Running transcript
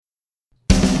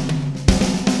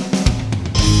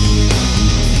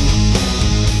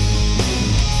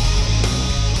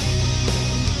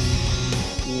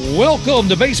Welcome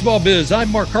to Baseball Biz. I'm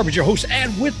Mark Carpenter, your host,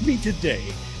 and with me today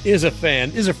is a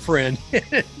friend,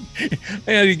 and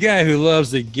a guy who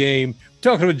loves the game.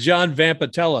 Talking with John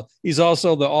Vampatella. He's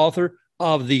also the author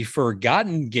of The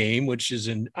Forgotten Game, which is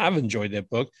I've enjoyed that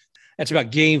book. That's about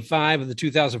Game 5 of the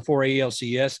 2004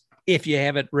 ALCS. If you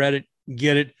haven't read it,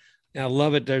 get it. I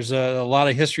love it. There's a lot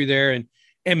of history there,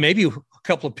 and maybe a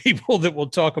couple of people that we'll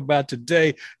talk about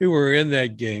today who were in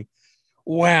that game.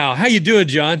 Wow. How you doing,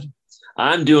 John?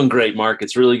 I'm doing great, Mark.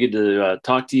 It's really good to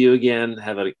talk to you again.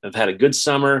 I've had a good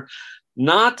summer.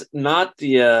 Not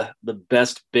the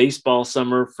best baseball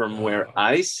summer from where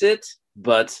I sit,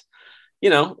 but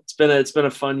it's been a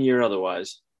fun year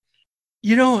otherwise.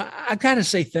 I got to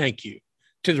say thank you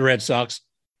to the Red Sox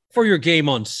for your game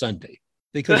on Sunday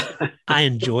because I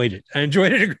enjoyed it. I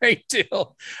enjoyed it a great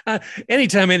deal.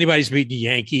 Anytime anybody's beating the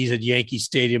Yankees at Yankee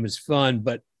Stadium is fun,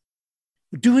 but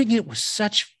doing it with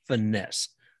such finesse.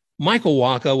 Michael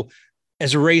Wacha,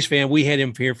 as a Rays fan, we had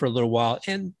him here for a little while,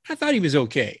 and I thought he was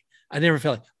okay. I never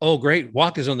felt like, oh, great,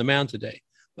 Wacha's on the mound today.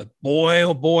 But boy,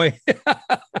 oh boy,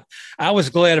 I was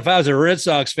glad if I was a Red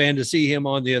Sox fan to see him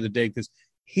on the other day because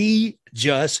he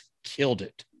just killed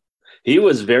it. He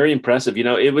was very impressive.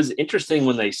 It was interesting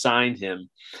when they signed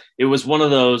him. It was one of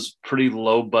those pretty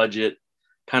low budget,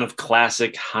 kind of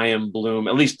classic Chaim Bloom,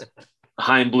 at least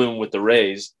Chaim Bloom with the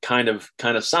Rays kind of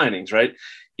signings, right?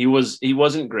 He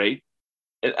wasn't great.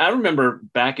 I remember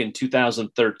back in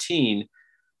 2013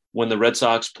 when the Red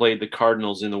Sox played the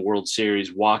Cardinals in the World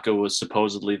Series, Wacha was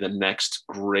supposedly the next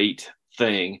great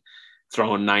thing,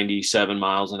 throwing 97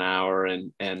 miles an hour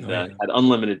and had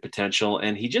unlimited potential.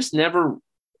 And he just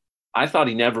I thought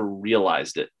he never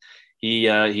realized it. He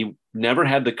never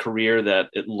had the career that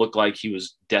it looked like he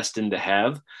was destined to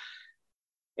have.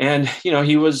 And,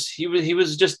 he was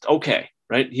just okay.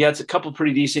 Right. He had a couple of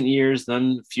pretty decent years,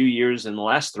 then a few years, and the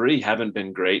last 3 haven't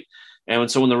been great. And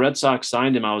so when the Red Sox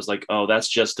signed him, I was like, oh, that's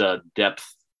just a depth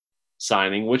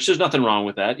signing, which there's nothing wrong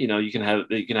with that. You can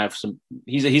have some,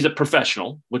 he's a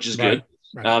professional, which is good.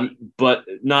 Right. But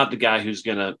not the guy who's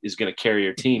going to carry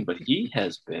your team, but he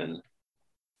has been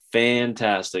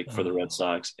fantastic for the Red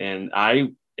Sox. And I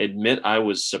admit I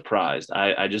was surprised.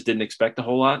 I just didn't expect a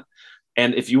whole lot.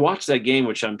 And if you watch that game,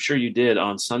 which I'm sure you did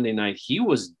on Sunday night, he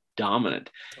was dominant.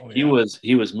 Oh, yeah.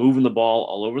 He was moving the ball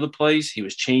all over the place. He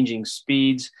was changing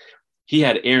speeds. He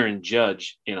had Aaron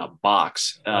Judge in a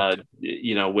box,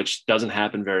 which doesn't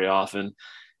happen very often.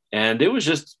 And it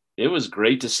was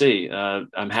great to see.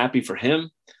 I'm happy for him.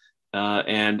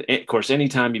 And of course,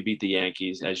 anytime you beat the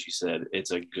Yankees, as you said,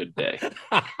 it's a good day.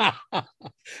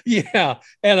 Yeah.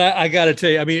 And I got to tell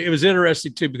you, I mean, it was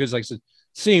interesting too, because like I said,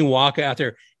 seeing Wacha out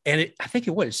there, and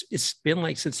it's been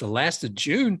like since the last of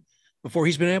June before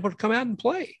he's been able to come out and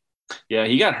play. Yeah,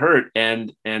 he got hurt,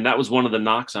 and that was one of the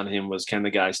knocks on him was, can the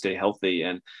guy stay healthy?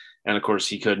 And of course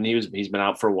he couldn't. He's been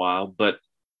out for a while. But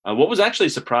what was actually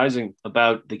surprising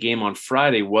about the game on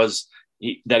Friday was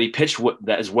that he pitched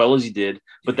as well as he did,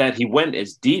 but that he went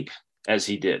as deep as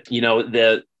he did.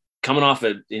 The coming off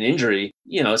an injury,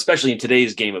 especially in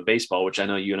today's game of baseball, which I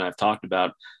know you and I have talked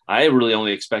about, I really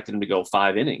only expected him to go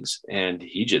 5 innings, and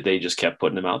they just kept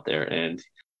putting him out there, and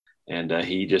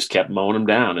he just kept mowing him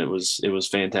down. It was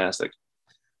fantastic.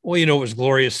 Well, it was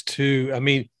glorious too. I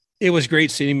mean, it was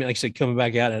great seeing him, like I said, coming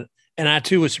back out. And I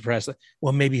too was surprised.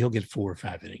 Well, maybe he'll get 4 or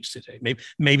 5 innings today.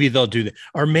 Maybe they'll do that.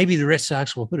 Or maybe the Red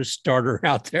Sox will put a starter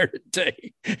out there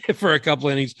today for a couple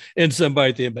innings and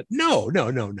somebody at the end. But no.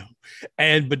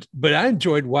 And but I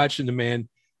enjoyed watching the man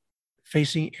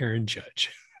facing Aaron Judge.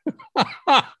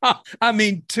 I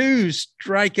mean, 2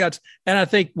 strikeouts, and I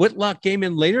think Whitlock came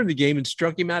in later in the game and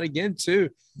struck him out again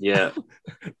too. Yeah,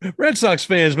 Red Sox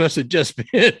fans must have just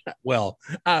been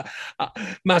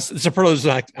my superlatives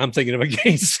I'm thinking of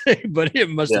against, but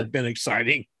it must have been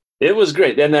exciting. It was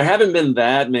great, and there haven't been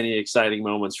that many exciting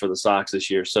moments for the Sox this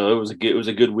year. So it was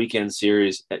a good weekend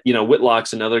series.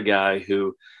 Whitlock's another guy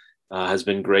who has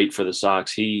been great for the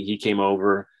Sox. He came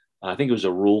over. I think it was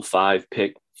a Rule 5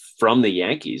 pick from the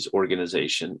Yankees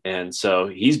organization. And so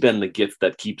he's been the gift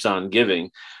that keeps on giving,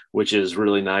 which is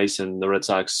really nice. And the Red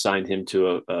Sox signed him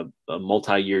to a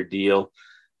multi-year deal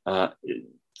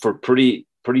for pretty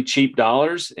cheap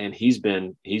dollars. And he's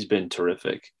been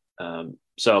terrific.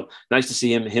 So nice to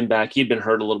see him back. He'd been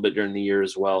hurt a little bit during the year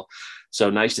as well.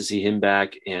 So nice to see him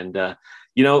back. And,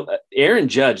 Aaron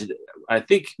Judge, I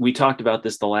think we talked about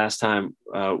this the last time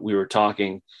we were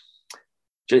talking.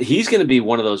 He's going to be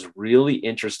one of those really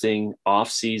interesting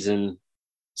off-season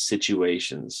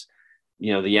situations.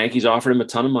 The Yankees offered him a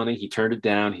ton of money. He turned it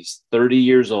down. He's 30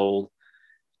 years old,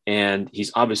 and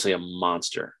he's obviously a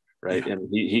monster. right? Yeah. And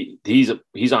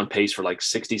he's on pace for like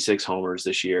 66 homers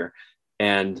this year,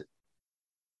 and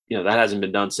that hasn't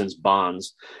been done since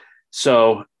Bonds.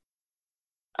 So,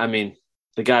 I mean,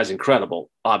 the guy's incredible,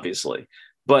 obviously,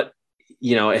 but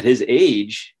at his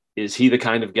age, is he the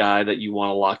kind of guy that you want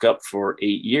to lock up for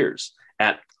 8 years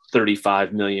at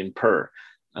 35 million per?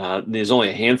 There's only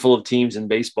a handful of teams in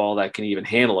baseball that can even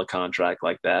handle a contract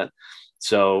like that.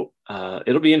 So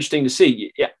it'll be interesting to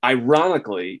see. Yeah,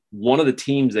 ironically, one of the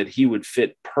teams that he would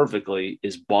fit perfectly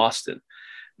is Boston.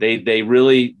 They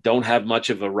really don't have much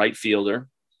of a right fielder.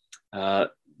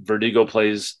 Verdugo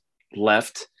plays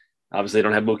left. Obviously, they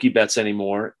don't have Mookie Betts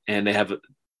anymore, and they have,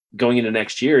 going into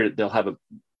next year, they'll have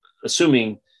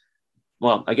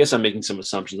I guess I'm making some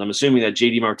assumptions. I'm assuming that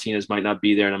JD Martinez might not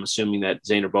be there, and I'm assuming that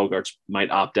Xander Bogaerts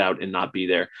might opt out and not be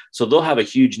there. So they'll have a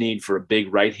huge need for a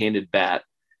big right-handed bat.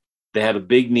 They have a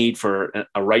big need for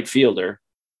a right fielder.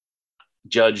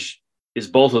 Judge is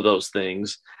both of those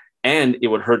things, and it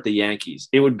would hurt the Yankees.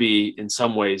 It would be, in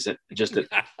some ways, just a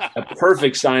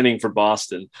perfect signing for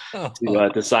Boston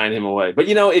to sign him away. But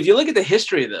if you look at the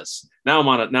history of this, now I'm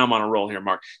on a roll here,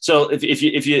 Mark. So if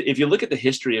you look at the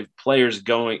history of players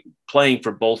playing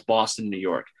for both Boston and New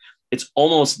York, it's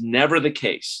almost never the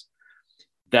case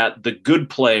that the good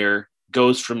player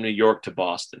goes from New York to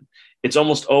Boston. It's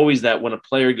almost always that when a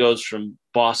player goes from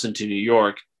Boston to New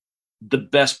York, the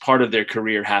best part of their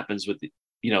career happens with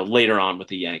later on with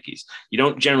the Yankees. You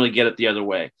don't generally get it the other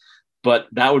way, but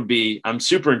I'm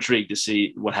super intrigued to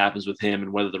see what happens with him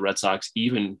and whether the Red Sox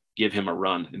even give him a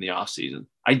run in the offseason.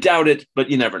 I doubt it, but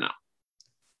you never know.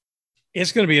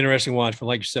 It's going to be interesting to watch, but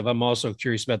like yourself, I'm also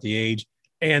curious about the age.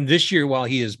 And this year, while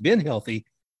he has been healthy,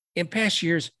 in past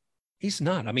years, he's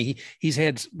not. I mean, he's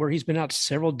had where he's been out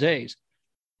several days,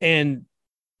 and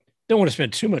don't want to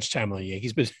spend too much time on the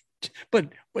Yankees, but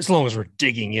as long as we're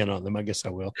digging in on them, I guess I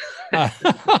will. By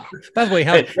the way,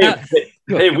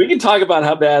 hey, we can talk about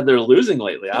how bad they're losing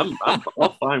lately. I'm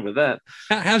all fine with that.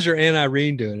 How's your Aunt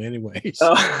Irene doing, anyways?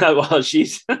 Well,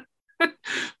 she's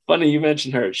funny you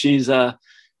mentioned her. She's she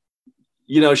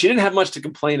didn't have much to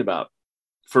complain about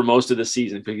for most of the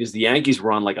season because the Yankees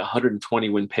were on like 120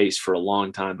 win pace for a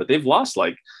long time, but they've lost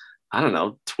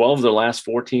 12 of their last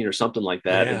 14 or something like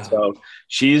that. Yeah. And so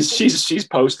she's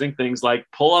posting things like,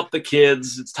 pull up the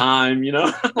kids, it's time,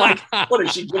 like, what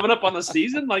is she giving up on the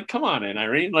season? Like, come on in,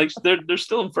 Irene. Like they're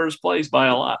still in first place by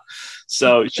a lot.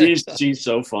 So she's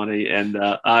so funny. And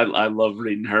I love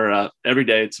reading her every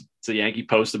day. It's a Yankee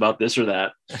post about this or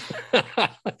that.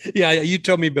 Yeah. You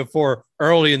told me before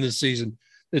early in the season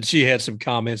that she had some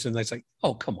comments and that's like,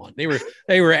 oh, come on. They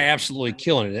were absolutely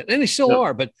killing it. And they still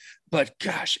are, but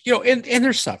gosh, and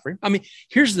they're suffering. I mean,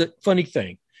 here's the funny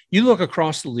thing. You look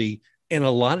across the league and a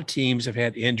lot of teams have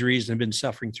had injuries and have been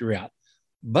suffering throughout,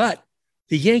 but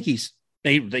the Yankees,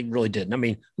 they really didn't. I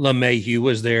mean, LeMahieu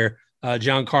was there.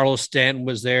 Giancarlo Stanton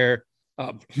was there.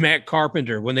 Matt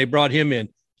Carpenter, when they brought him in,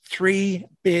 3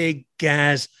 big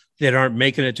guys that aren't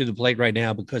making it to the plate right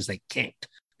now because they can't.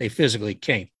 They physically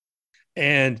can't.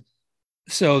 And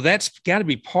so that's got to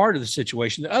be part of the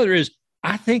situation. The other is,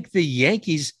 I think the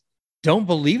Yankees don't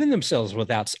believe in themselves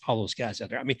without all those guys out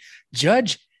there. I mean,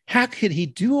 Judge, how could he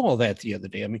do all that the other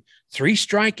day? I mean, 3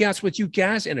 strikeouts with you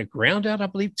guys and a ground out, I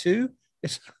believe, 2.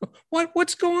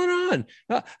 What's going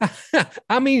on?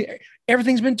 I mean,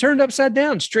 everything's been turned upside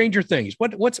down. Stranger Things.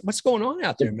 What's going on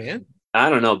out there, man? I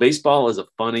don't know. Baseball is a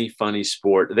funny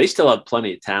sport. They still have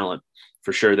plenty of talent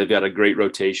for sure. They've got a great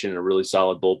rotation and a really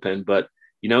solid bullpen, but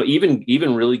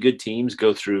even really good teams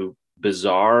go through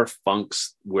bizarre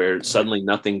funks where suddenly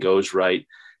nothing goes right.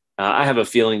 I have a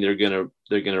feeling they're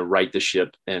gonna right the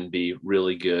ship and be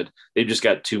really good. They've just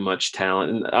got too much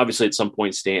talent, and obviously at some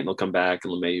point Stanton will come back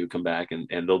and LeMahieu will come back, and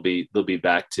they'll be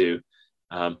back to.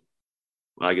 I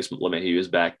guess LeMahieu is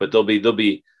back, but they'll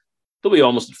be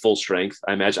almost at full strength,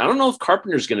 I imagine. I don't know if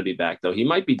Carpenter's going to be back though. He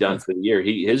might be done for the year.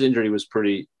 His injury was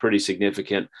pretty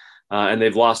significant, and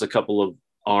they've lost a couple of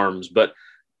arms, but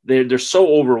they're so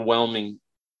overwhelming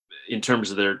in terms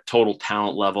of their total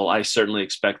talent level. I certainly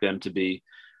expect them to be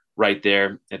right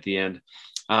there at the end.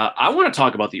 I want to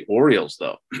talk about the Orioles,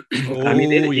 though. I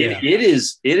mean, it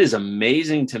is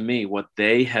amazing to me what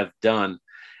they have done.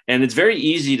 And it's very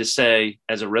easy to say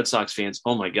as a Red Sox fan,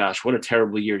 oh my gosh, what a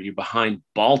terrible year. You're behind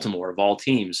Baltimore of all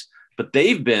teams. But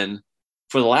they've been,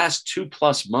 for the last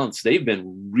 2+ months, they've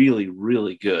been really,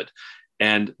 really good.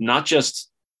 And not just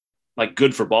like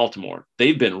good for Baltimore.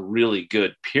 They've been really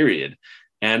good, period.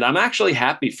 And I'm actually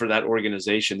happy for that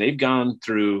organization. They've gone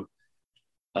through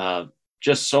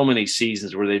just so many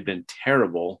seasons where they've been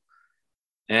terrible.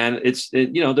 And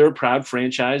they're a proud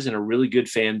franchise and a really good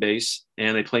fan base,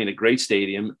 and they play in a great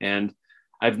stadium. And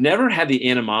I've never had the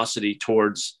animosity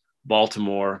towards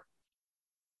Baltimore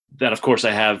that, of course,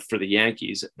 I have for the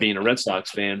Yankees, being a Red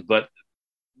Sox fan. But,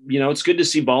 it's good to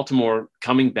see Baltimore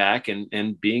coming back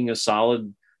and being a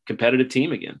solid competitive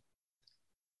team again.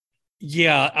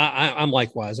 Yeah, I'm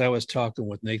likewise. I was talking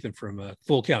with Nathan from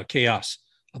Full Count Chaos,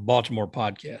 a Baltimore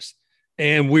podcast.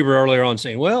 And we were earlier on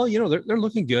saying, well, they're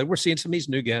looking good. We're seeing some of these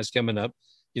new guys coming up.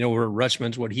 Where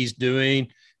Rutschman's, what he's doing.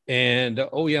 And,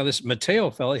 this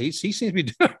Mateo fella, he seems to be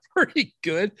doing pretty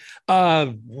good.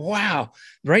 Wow.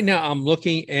 Right now I'm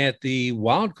looking at the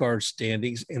wild card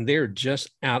standings, and they're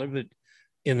just out of it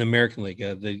in the American League.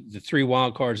 The three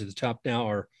wild cards at the top now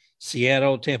are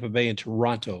Seattle, Tampa Bay, and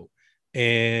Toronto.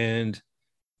 And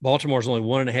Baltimore's only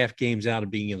 1.5 games out of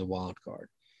being in the wild card.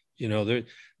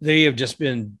 They have just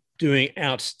been doing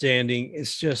outstanding.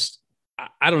 It's just,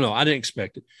 I don't know. I didn't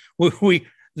expect it.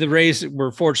 The Rays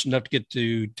were fortunate enough to get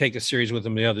to take a series with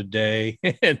them the other day.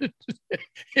 And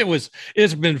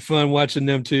it's been fun watching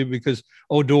them too, because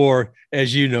Odor,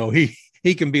 as you know,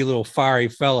 he can be a little fiery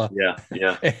fella.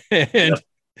 Yeah. And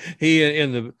he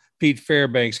and the Pete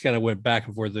Fairbanks kind of went back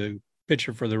and forth, the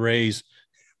pitcher for the Rays.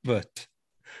 But,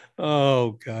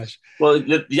 oh gosh. Well,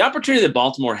 the opportunity that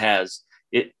Baltimore has,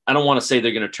 I don't want to say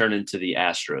they're going to turn into the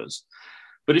Astros,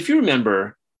 but if you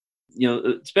remember,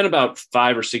 it's been about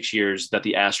 5 or 6 years that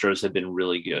the Astros have been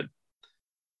really good.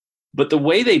 But the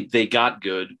way they got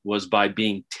good was by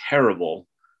being terrible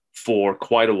for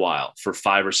quite a while, for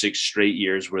 5 or 6 straight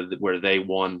years where they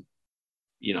won,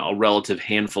 a relative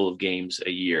handful of games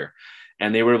a year.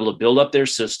 And they were able to build up their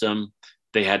system.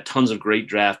 They had tons of great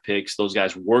draft picks. Those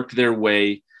guys worked their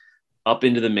way up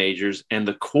into the majors. And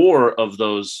the core of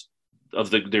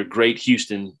their great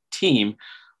Houston team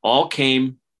all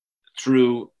came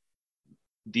through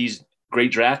these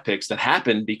great draft picks that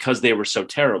happened because they were so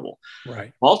terrible.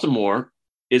 Right. Baltimore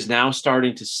is now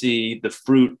starting to see the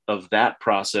fruit of that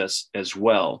process as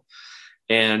well.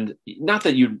 And not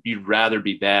that you'd rather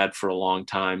be bad for a long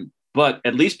time, but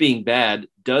at least being bad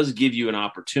does give you an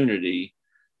opportunity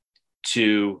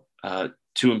to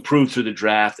improve through the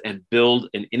draft and build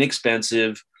an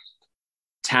inexpensive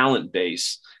talent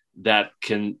base that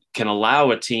can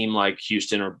allow a team like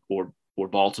Houston or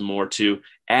Baltimore to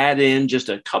add in just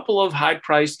a couple of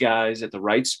high-priced guys at the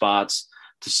right spots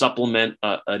to supplement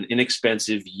an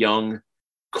inexpensive young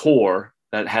core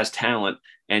that has talent.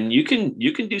 And you can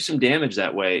do some damage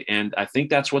that way. And I think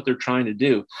that's what they're trying to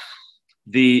do.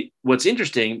 What's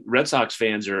interesting, Red Sox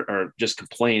fans are just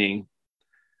complaining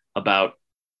about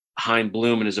Chaim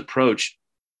Bloom and his approach.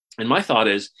 And my thought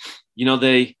is,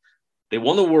 they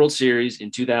won the World Series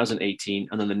in 2018,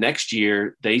 and then the next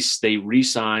year they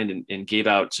re-signed and gave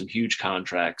out some huge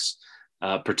contracts,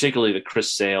 particularly the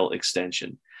Chris Sale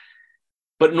extension.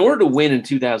 But in order to win in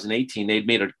 2018, they'd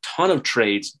made a ton of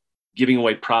trades, giving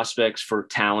away prospects for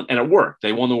talent, and it worked.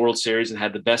 They won the World Series and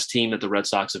had the best team that the Red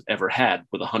Sox have ever had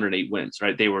with 108 wins.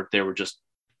 Right? They were just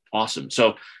awesome.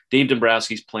 So Dave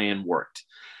Dombrowski's plan worked.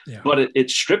 Yeah. But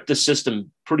it stripped the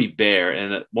system pretty bare.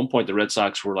 And at one point, the Red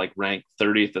Sox were like ranked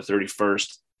 30th or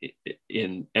 31st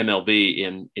in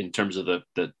MLB in terms of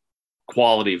the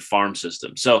quality of farm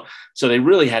system. So they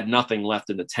really had nothing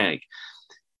left in the tank.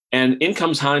 And in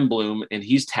comes Chaim Bloom, and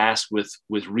he's tasked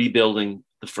with rebuilding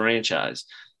the franchise.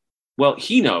 Well,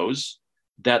 he knows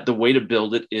that the way to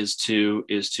build it is to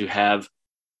have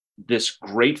this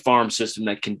great farm system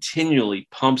that continually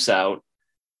pumps out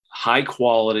high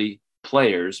quality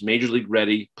players, major league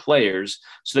ready players,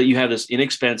 so that you have this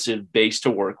inexpensive base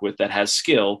to work with that has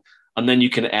skill. And then you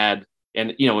can add,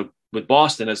 and with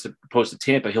Boston as opposed to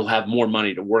Tampa, he'll have more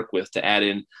money to work with to add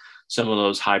in some of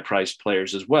those high priced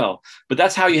players as well. But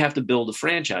that's how you have to build a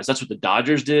franchise. That's what the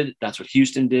Dodgers did. That's what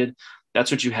Houston did.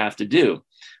 That's what you have to do.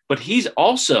 But he's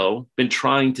also been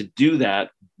trying to do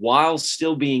that while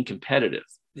still being competitive.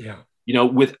 Yeah.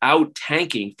 Without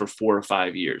tanking for 4 or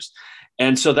 5 years.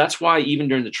 And so that's why even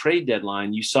during the trade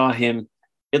deadline, you saw him,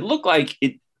 it looked like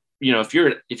it, if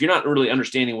you're not really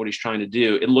understanding what he's trying to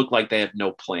do, it looked like they have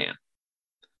no plan,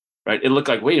 right? It looked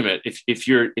like, wait a minute, if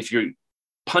you're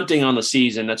punting on the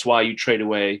season, that's why you trade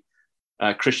away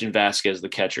Christian Vasquez, the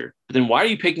catcher. But then why are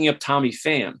you picking up Tommy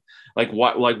Pham?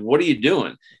 What are you doing?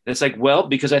 And it's like, well,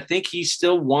 because I think he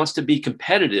still wants to be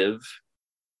competitive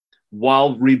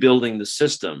while rebuilding the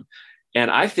system.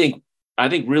 And I think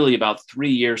really about 3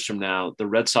 years from now, the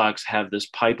Red Sox have this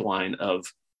pipeline of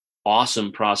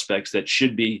awesome prospects that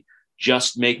should be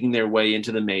just making their way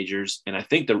into the majors. And I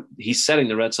think he's setting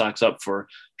the Red Sox up for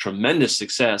tremendous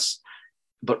success,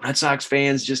 but Red Sox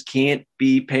fans just can't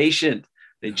be patient.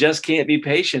 They just can't be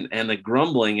patient. And the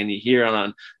grumbling, and you hear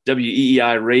on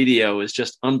WEEI radio, is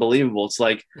just unbelievable. It's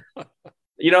like,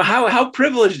 how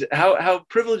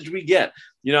privileged we get.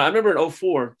 I remember in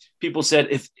 04, people said,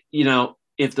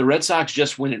 if the Red Sox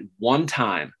just win it one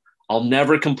time, I'll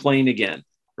never complain again.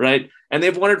 Right. And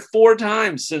they've won it 4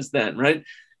 times since then. Right.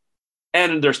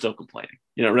 And they're still complaining.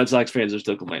 Red Sox fans are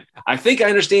still complaining. I think I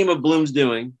understand what Bloom's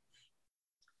doing.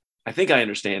 I think I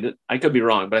understand it. I could be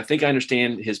wrong, but I think I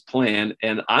understand his plan,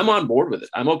 and I'm on board with it.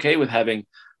 I'm okay with having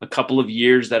a couple of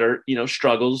years that are,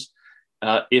 struggles,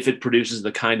 if it produces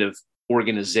the kind of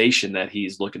organization that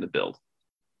he's looking to build.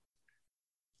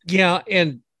 Yeah.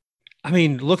 And I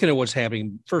mean, looking at what's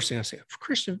happening, first thing I say,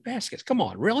 Christian Vázquez, come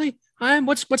on, really?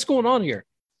 What's going on here?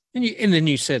 And then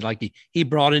you said, like, he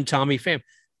brought in Tommy Pham.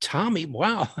 Tommy,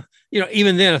 wow.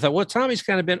 Even then I thought, well, Tommy's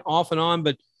kind of been off and on,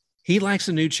 but he likes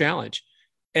a new challenge.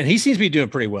 And he seems to be doing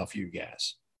pretty well for you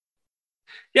guys.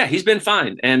 Yeah, he's been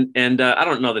fine. And I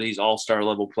don't know that he's all-star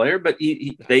level player, but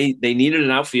they needed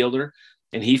an outfielder,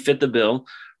 and he fit the bill.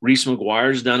 Reese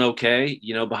McGuire's done okay,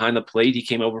 behind the plate. He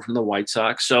came over from the White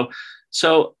Sox.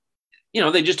 So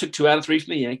they just took 2 out of 3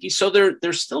 from the Yankees. So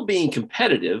they're still being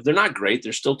competitive. They're not great.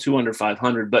 They're still 2 under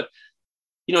 500, but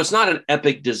it's not an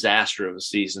epic disaster of a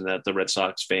season that the Red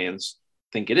Sox fans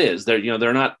think it is.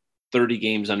 They're not 30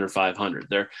 games under 500.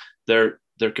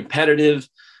 They're competitive.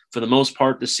 For the most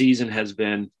part, the season has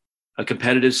been a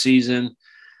competitive season.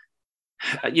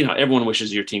 Everyone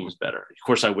wishes your team was better. Of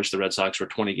course, I wish the Red Sox were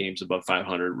 20 games above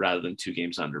 500 rather than 2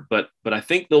 games under. But I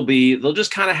think they'll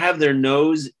just kind of have their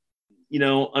nose,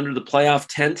 under the playoff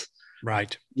tent,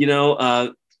 right?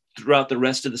 Throughout the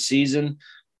rest of the season.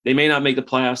 They may not make the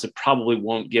playoffs. It probably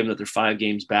won't, given that they're 5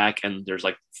 games back and there's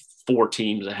like 4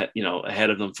 teams ahead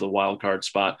of them for the wild card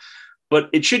spot. But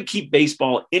it should keep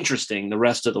baseball interesting the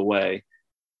rest of the way.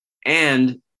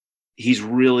 And he's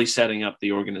really setting up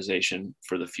the organization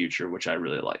for the future, which I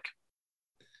really like.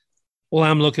 Well,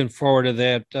 I'm looking forward to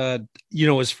that.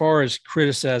 As far as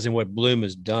criticizing what Bloom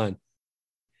has done,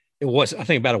 it was, I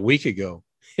think, about a week ago,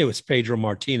 it was Pedro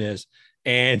Martinez.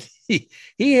 And he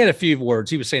had a few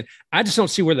words. He was saying, I just don't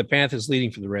see where the path is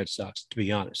leading for the Red Sox, to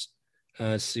be honest.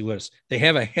 Let's see what else. They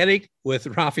have a headache with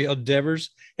Rafael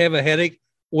Devers, have a headache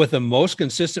with the most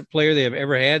consistent player they have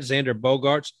ever had, Xander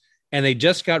Bogaerts. And they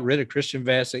just got rid of Christian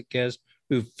Vázquez,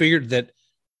 who figured that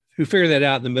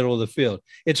out in the middle of the field.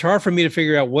 It's hard for me to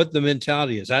figure out what the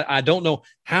mentality is. I don't know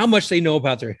how much they know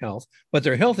about their health, but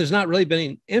their health has not really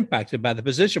been impacted by the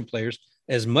position players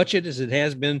as much as it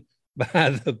has been by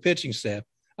the pitching staff.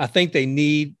 I think they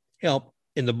need help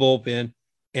in the bullpen,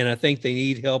 and I think they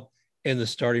need help in the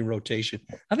starting rotation.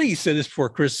 I think he said this before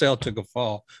Chris Sale took a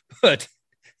fall, but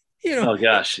Oh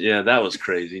gosh, yeah, that was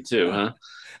crazy too, huh?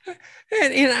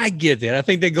 And I get that. I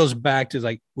think that goes back to,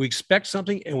 like, we expect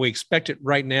something and we expect it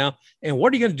right now. And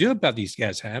what are you going to do about these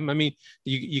guys, Ham? I mean,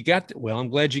 you got I'm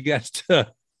glad you got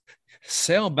to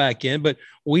Sale back in, but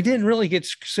we didn't really get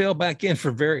Sale back in for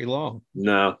very long.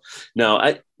 No.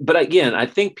 But again, I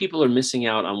think people are missing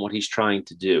out on what he's trying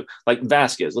to do. Like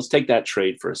Vázquez, let's take that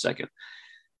trade for a second.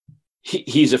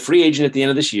 He's a free agent at the end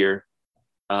of this year.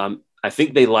 I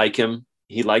think they like him.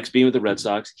 He likes being with the Red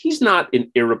Sox. He's not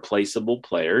an irreplaceable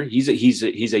player. He's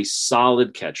a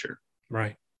solid catcher.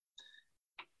 Right.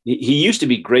 He used to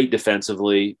be great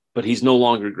defensively, but he's no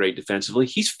longer great defensively.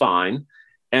 He's fine.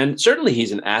 And certainly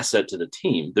he's an asset to the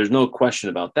team. There's no question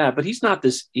about that, but he's not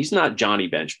Johnny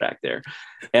Bench back there.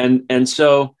 And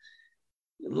so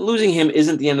losing him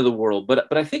isn't the end of the world, but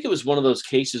I think it was one of those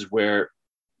cases where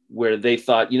they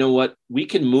thought, you know what, we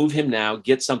can move him now,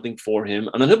 get something for him,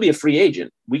 and then he'll be a free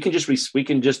agent. We can just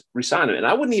re-sign him. And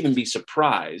I wouldn't even be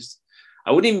surprised.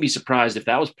 If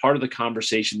that was part of the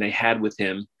conversation they had with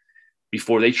him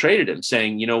before they traded him,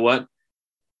 saying, you know what,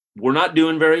 we're not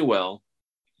doing very well.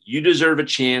 You deserve a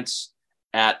chance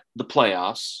at the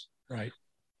playoffs. Right.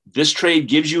 This trade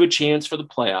gives you a chance for the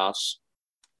playoffs.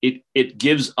 It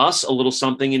gives us a little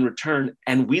something in return,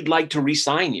 and we'd like to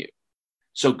re-sign you.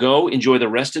 So go enjoy the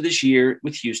rest of this year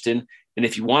with Houston. And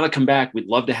if you want to come back, we'd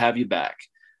love to have you back.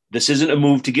 This isn't a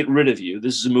move to get rid of you.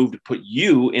 This is a move to put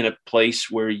you in a place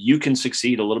where you can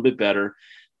succeed a little bit better.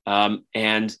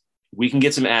 And we can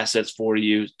get some assets for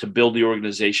you to build the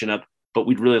organization up, but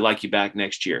we'd really like you back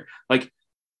next year. Like,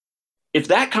 if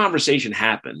that conversation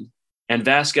happened and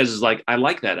Vázquez is like, I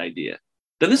like that idea,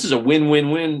 then this is a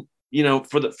win-win-win,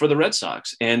 for the Red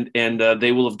Sox. And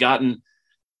they will have gotten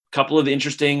couple of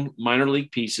interesting minor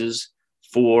league pieces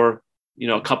for,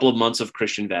 a couple of months of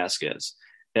Christian Vázquez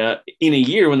in a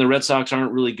year when the Red Sox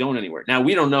aren't really going anywhere. Now,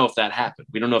 we don't know if that happened.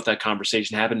 We don't know if that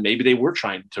conversation happened. Maybe they were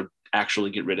trying to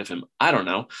actually get rid of him. I don't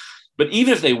know. But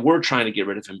even if they were trying to get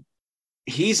rid of him,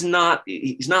 he's not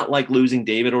like losing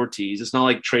David Ortiz. It's not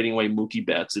like trading away Mookie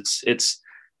Betts.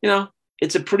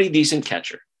 it's a pretty decent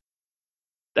catcher.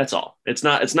 That's all. It's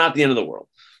not the end of the world.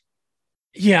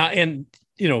 Yeah. And,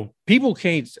 people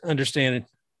can't understand it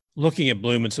looking at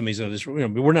Bloom and some of these others.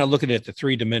 We're not looking at the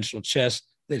 3-dimensional chess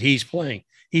that he's playing.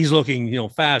 He's looking,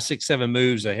 5, 6, 7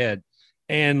 moves ahead.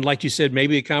 And like you said,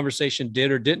 maybe a conversation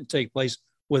did or didn't take place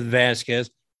with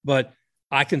Vasquez, but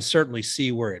I can certainly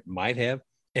see where it might have.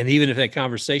 And even if that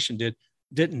conversation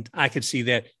didn't, I could see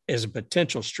that as a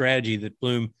potential strategy that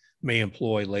Bloom may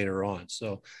employ later on.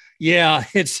 So yeah,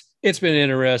 it's been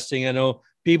interesting. I know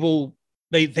people,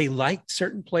 they like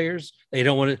certain players. They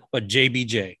don't want to, but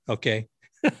JBJ. Okay.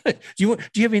 Do you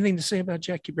have anything to say about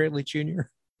Jackie Bradley Jr.?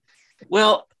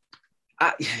 Well,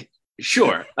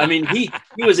 sure. I mean, he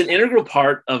was an integral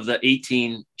part of the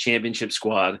 18 championship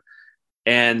squad,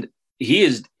 and he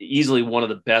is easily one of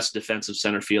the best defensive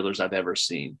center fielders I've ever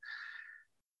seen.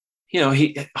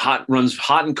 He runs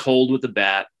hot and cold with the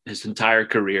bat his entire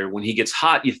career. When he gets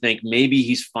hot, you think maybe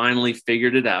he's finally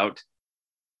figured it out.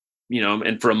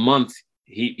 And for a month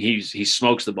he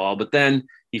smokes the ball, but then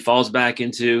he falls back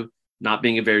into not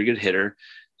being a very good hitter.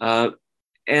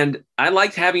 And I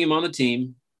liked having him on the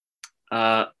team.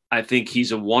 I think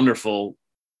he's a wonderful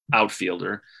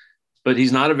outfielder, but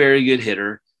he's not a very good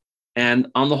hitter. And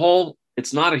on the whole,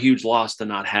 it's not a huge loss to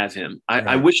not have him.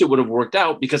 I wish it would have worked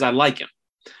out because I like him.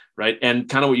 Right. And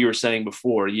kind of what you were saying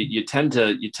before, you tend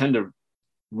to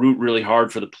root really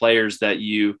hard for the players that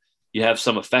you have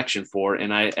some affection for.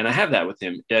 And I have that with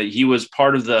him. He was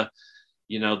part of the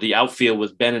outfield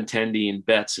with Benintendi and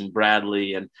Betts and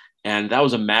Bradley. And that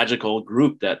was a magical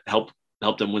group that helped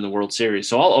them win the World Series.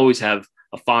 So I'll always have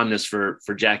a fondness for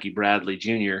Jackie Bradley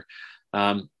Jr.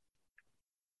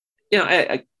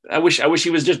 I wish he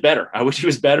was just better. I wish he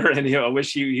was better. And, I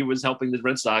wish he was helping the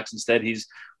Red Sox. Instead, he's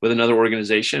with another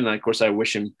organization. And of course I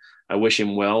wish him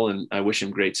well, and I wish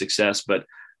him great success, but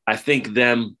I think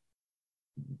them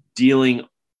dealing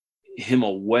him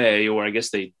away, or I guess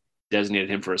they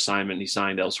designated him for assignment and he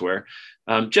signed elsewhere.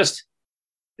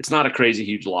 It's not a crazy,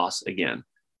 huge loss again.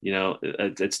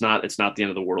 It's not the end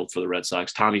of the world for the Red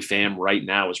Sox. Tommy Pham right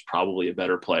now is probably a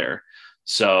better player.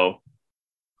 So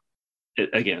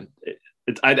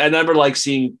I never like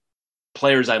seeing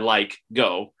players I like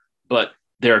go, but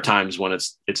there are times when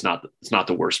it's not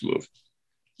the worst move.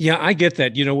 Yeah, I get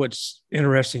that. What's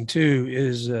interesting too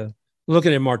is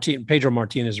looking at Pedro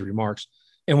Martinez's remarks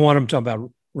and want him talking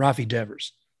about Rafael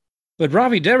Devers. But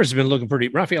Rafael Devers has been looking pretty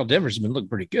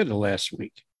good the last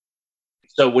week.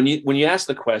 So when you ask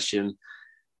the question,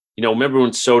 remember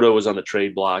when Soto was on the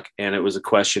trade block and it was a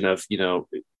question of,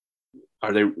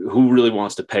 who really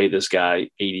wants to pay this guy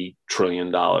 $80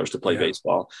 trillion to play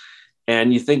baseball?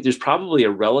 And you think there's probably a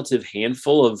relative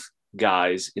handful of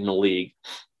guys in the league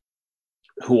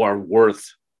who are worth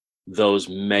those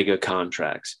mega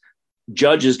contracts.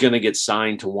 Judge is going to get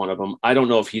signed to one of them. I don't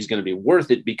know if he's going to be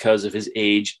worth it because of his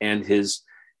age and his,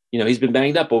 he's been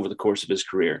banged up over the course of his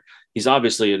career. He's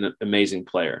obviously an amazing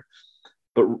player.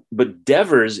 But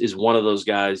Devers is one of those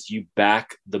guys you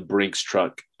back the Brinks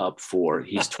truck up for.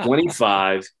 He's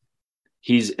 25.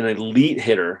 He's an elite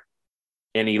hitter,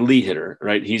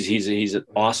 right? He's an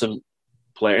awesome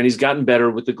player, and he's gotten better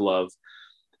with the glove.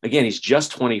 Again, he's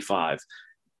just 25,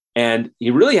 and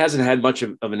he really hasn't had much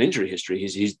of an injury history.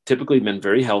 He's typically been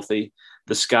very healthy.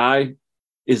 The sky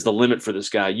is the limit for this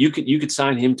guy. You could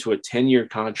sign him to a 10-year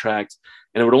contract,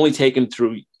 and it would only take him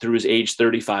through his age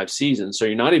 35 season. So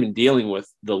you're not even dealing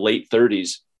with the late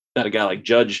 30s that a guy like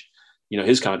Judge,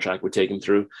 his contract would take him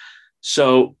through.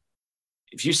 So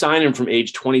if you sign him from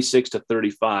age 26 to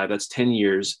 35, that's 10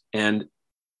 years. And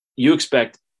you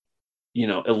expect,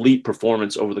 elite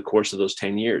performance over the course of those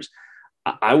 10 years.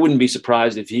 I wouldn't be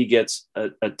surprised if he gets a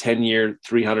 10-year,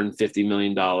 $350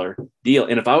 million deal.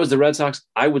 And if I was the Red Sox,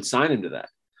 I would sign him to that.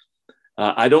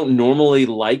 I don't normally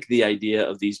like the idea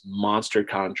of these monster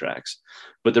contracts,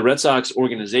 but the Red Sox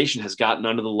organization has gotten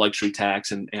under the luxury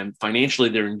tax and financially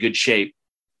they're in good shape.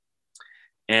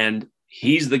 And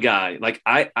he's the guy. Like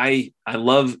I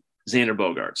love Xander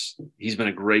Bogaerts. He's been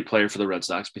a great player for the Red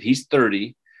Sox, but he's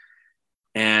 30.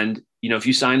 And, if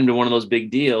you sign him to one of those big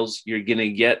deals, you're going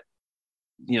to get,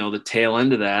 the tail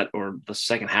end of that, or the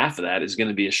second half of that is going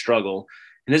to be a struggle.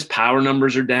 And his power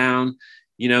numbers are down.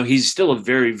 He's still a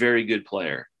very, very good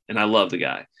player, and I love the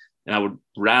guy. And I would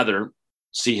rather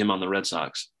see him on the Red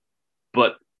Sox,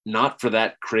 but not for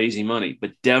that crazy money.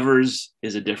 But Devers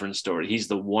is a different story. He's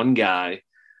the one guy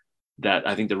that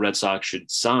I think the Red Sox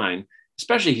should sign,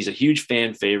 especially he's a huge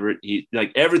fan favorite. He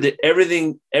like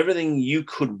everything you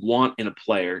could want in a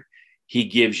player, he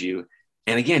gives you.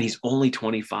 And again, he's only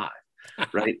 25.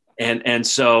 right? And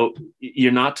so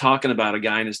you're not talking about a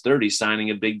guy in his 30s signing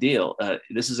a big deal.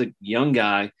 This is a young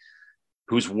guy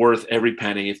who's worth every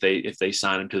penny if they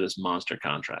sign him to this monster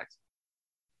contract.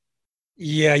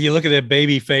 Yeah, you look at that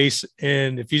baby face,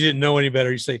 and if you didn't know any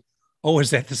better, you say, "Oh,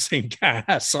 is that the same guy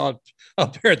I saw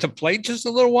up there at the plate just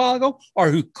a little while ago, or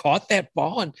who caught that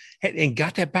ball and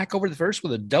got that back over the first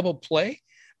with a double play?"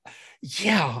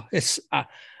 Yeah, it's.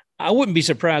 I wouldn't be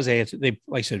surprised they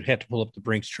like I said, had to pull up the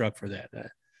Brinks truck for that.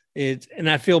 And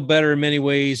I feel better in many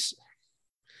ways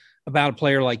about a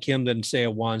player like him than say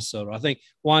a Juan Soto. I think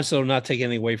Juan Soto, not taking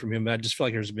anything away from him, but I just feel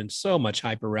like there's been so much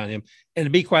hype around him. And to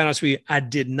be quite honest with you, I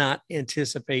did not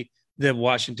anticipate that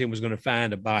Washington was going to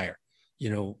find a buyer,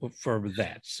 for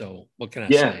that. So what can I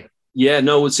say? Yeah,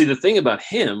 no. See, the thing about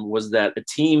him was that a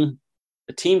team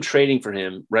trading for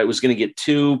him, right, was going to get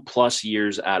 2+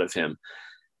 years out of him.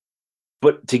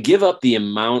 But to give up the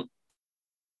amount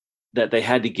that they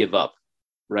had to give up,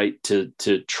 right, to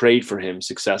trade for him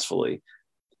successfully,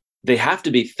 they have to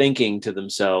be thinking to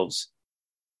themselves,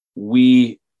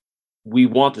 we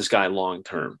want this guy long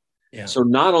term. Yeah. So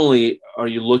not only are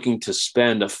you looking to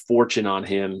spend a fortune on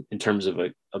him in terms of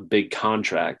a big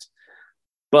contract,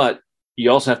 but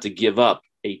you also have to give up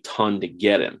a ton to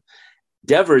get him.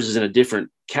 Devers is in a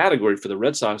different category for the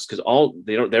Red Sox because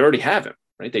they already have him,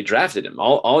 right? They drafted him.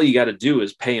 All you got to do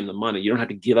is pay him the money. You don't have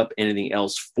to give up anything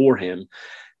else for him.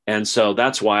 And so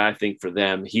that's why I think for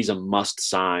them, he's a must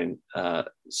sign.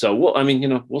 So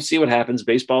we'll see what happens.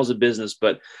 Baseball is a business,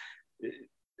 but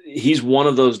he's one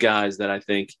of those guys that I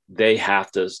think they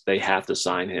have to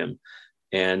sign him.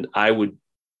 And I would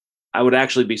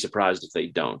actually be surprised if they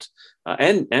don't.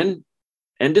 And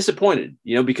disappointed,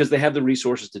 because they have the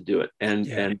resources to do it.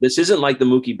 And this isn't like the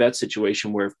Mookie Betts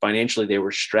situation where financially they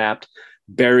were strapped,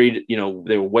 buried,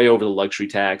 they were way over the luxury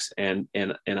tax. And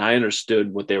I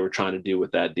understood what they were trying to do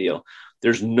with that deal.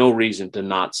 There's no reason to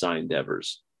not sign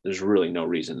Devers. There's really no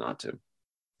reason not to.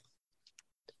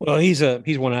 Well, he's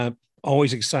one I'm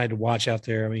always excited to watch out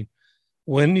there. I mean,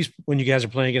 when you guys are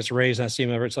playing against the Rays and I see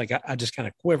him over, it's like I just kind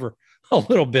of quiver a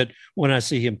little bit when I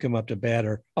see him come up to bat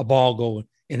or a ball go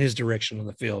in his direction on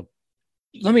the field.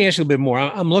 Let me ask you a bit more.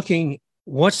 I'm looking,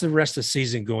 what's the rest of the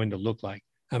season going to look like?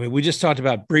 I mean, we just talked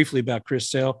briefly about Chris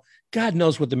Sale. God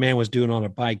knows what the man was doing on a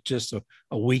bike just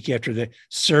a week after the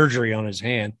surgery on his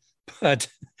hand. But,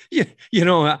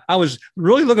 I was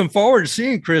really looking forward to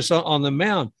seeing Chris on the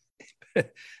mound.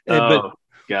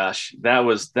 Gosh,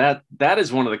 that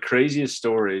is one of the craziest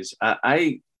stories.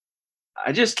 I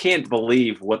just can't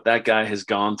believe what that guy has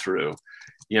gone through,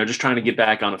 just trying to get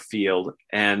back on a field.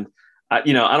 And, I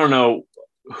don't know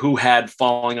who had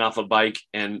falling off a bike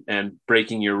and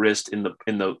breaking your wrist in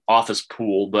the office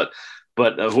pool, but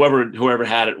whoever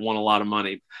had it won a lot of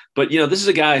money. But, this is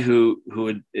a guy who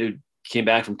came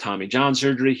back from Tommy John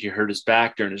surgery. He hurt his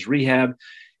back during his rehab.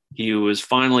 He was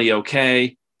finally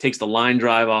okay. Takes the line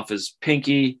drive off his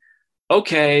pinky.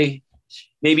 Okay,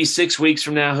 maybe 6 weeks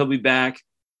from now he'll be back.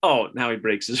 Oh, now he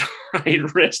breaks his right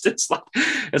wrist. It's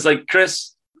like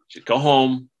Chris, should go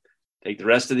home, take the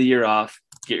rest of the year off,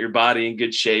 get your body in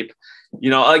good shape.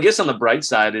 I guess on the bright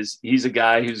side is he's a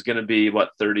guy who's going to be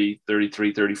 30,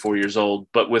 33, 34 years old,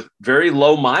 but with very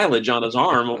low mileage on his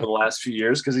arm over the last few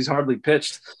years because he's hardly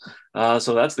pitched.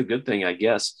 So that's the good thing, I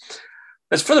guess.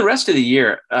 As for the rest of the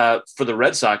year, for the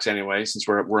Red Sox anyway, since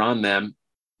we're on them,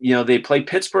 they play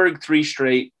Pittsburgh 3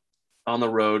 straight on the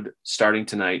road starting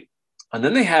tonight. And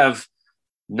then they have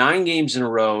 9 games in a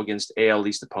row against AL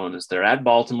East opponents. They're at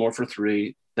Baltimore for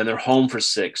 3. Then they're home for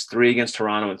 6, 3 against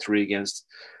Toronto and 3 against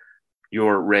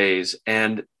your Rays.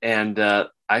 And I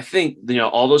think,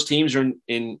 all those teams are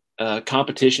in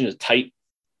competition, a tight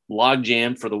log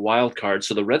jam for the wild card.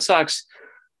 So the Red Sox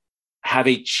have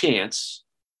a chance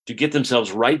to get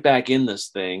themselves right back in this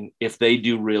thing if they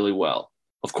do really well.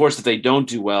 Of course, if they don't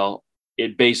do well,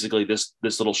 it basically this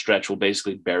little stretch will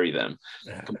basically bury them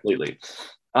completely.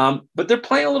 But they're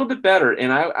playing a little bit better,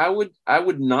 and I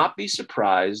would not be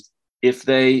surprised if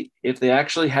they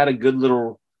actually had a good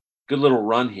little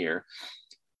run here.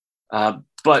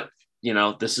 But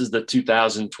this is the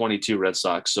 2022 Red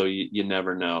Sox, so you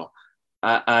never know.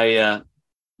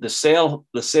 The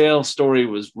Sale story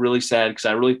was really sad because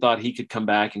I really thought he could come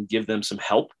back and give them some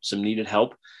help, some needed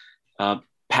help.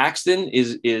 Paxton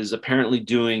is apparently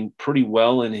doing pretty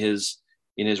well in his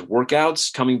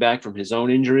workouts, coming back from his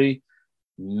own injury.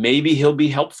 Maybe he'll be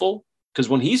helpful because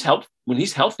when he's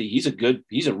healthy, he's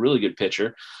a really good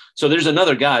pitcher. So there's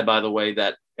another guy, by the way,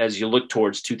 that as you look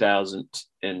towards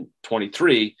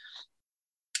 2023,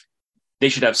 they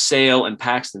should have Sale and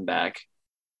Paxton back,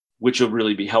 which will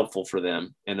really be helpful for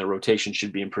them. And the rotation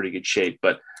should be in pretty good shape.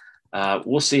 But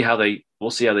We'll see how they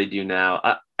do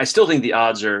now. I still think the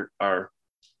odds are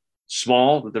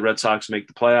small that the Red Sox make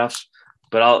the playoffs,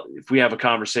 but if we have a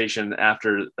conversation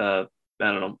after I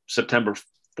don't know, September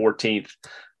 14th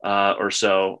or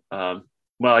so.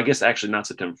 Well, I guess actually not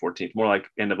September 14th, more like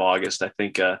end of August. I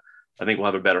think we'll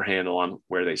have a better handle on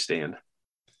where they stand.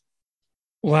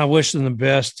 Well, I wish them the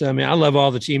best. I mean, I love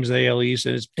all the teams in the AL East,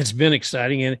 and it's been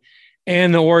exciting.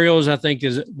 And the Orioles, I think,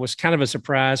 was kind of a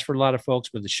surprise for a lot of folks,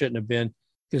 but it shouldn't have been,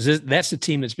 because that's the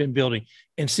team that's been building.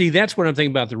 And see, that's what I'm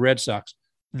thinking about the Red Sox.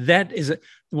 That is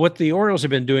what the Orioles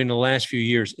have been doing the last few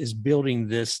years, is building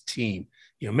this team,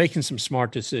 making some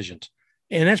smart decisions.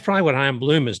 And that's probably what Chaim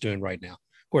Bloom is doing right now.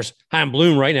 Of course, Chaim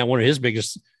Bloom right now, one of his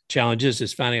biggest challenges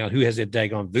is finding out who has that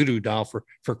daggone voodoo doll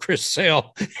for Chris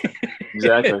Sale.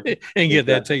 Exactly. And get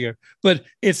that taken. But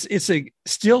it's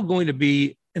still going to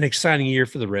be an exciting year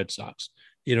for the Red Sox,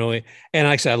 and like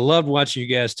I said, I loved watching you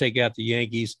guys take out the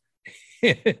Yankees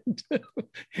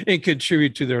and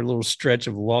contribute to their little stretch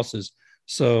of losses.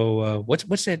 So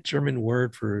what's that German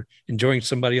word for enjoying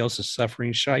somebody else's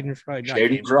suffering?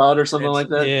 Schadenfreude or something like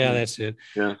that. Yeah, that's it.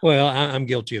 Yeah. Well, I'm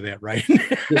guilty of that, right?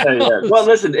 Yeah. Well,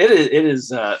 listen, it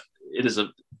is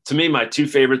to me, my two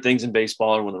favorite things in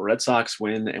baseball are when the Red Sox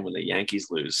win and when the Yankees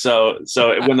lose. So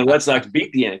when the Red Sox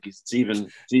beat the Yankees, it's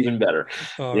even better.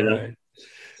 All right.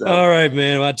 So. All right,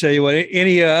 man. Well, I'll tell you what,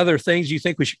 any other things you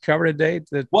think we should cover today?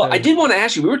 I did want to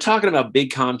ask you, we were talking about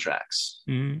big contracts.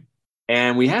 Mm-hmm.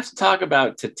 And we have to talk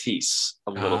about Tatis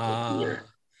a little bit here.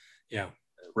 Yeah.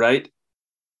 Right?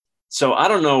 So I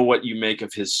don't know what you make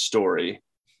of his story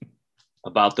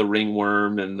about the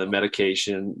ringworm and the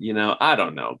medication. I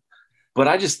don't know. But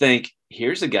I just think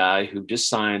here's a guy who just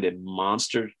signed a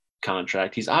monster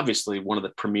contract. He's obviously one of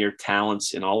the premier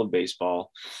talents in all of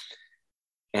baseball.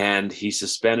 And he's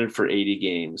suspended for 80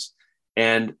 games.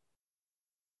 And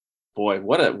boy,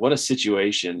 what a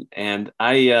situation. And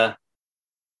I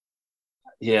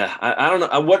don't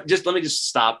know let me just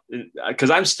stop, because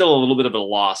I'm still a little bit of a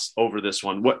loss over this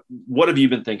one. What have you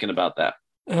been thinking about that?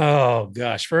 Oh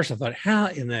gosh. First I thought, how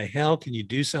in the hell can you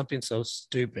do something so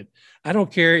stupid? I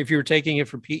don't care if you're taking it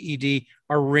for PED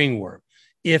or ringworm.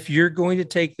 If you're going to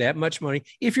take that much money,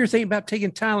 if you're thinking about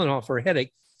taking Tylenol for a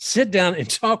headache, sit down and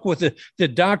talk with the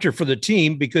doctor for the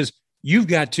team, because you've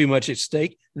got too much at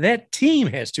stake. That team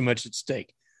has too much at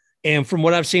stake. And from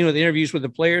what I've seen with interviews with the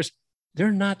players,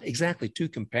 they're not exactly too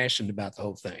compassionate about the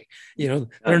whole thing.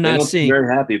 They're not seeing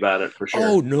very happy about it for sure.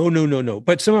 Oh, no.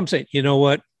 But some of them saying, you know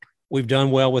what? We've done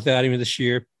well without him this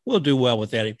year. We'll do well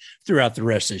without him throughout the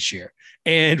rest of this year.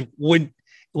 And when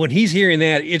he's hearing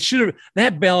that,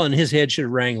 that bell in his head should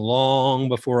have rang long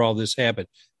before all this happened.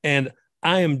 And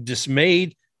I am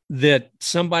dismayed that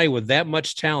somebody with that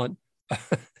much talent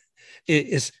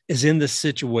is in this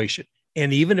situation.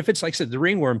 And even if it's, like I said, the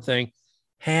ringworm thing,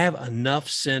 have enough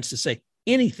sense to say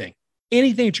anything that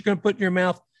you're going to put in your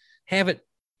mouth, have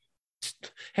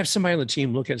somebody on the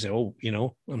team look at it and say, oh,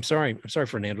 I'm sorry,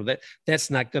 Fernando,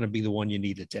 that's not going to be the one you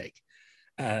need to take.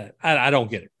 I don't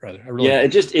get it, brother. I really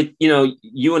don't.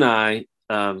 You and I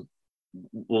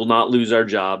will not lose our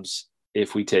jobs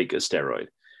if we take a steroid,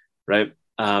 right?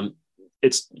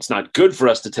 It's not good for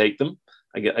us to take them,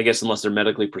 I guess, unless they're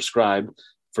medically prescribed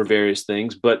for various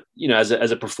things. But, as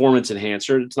a performance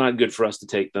enhancer, it's not good for us to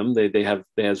take them. They have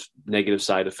negative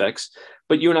side effects,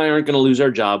 but you and I aren't going to lose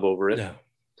our job over it. No.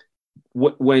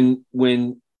 When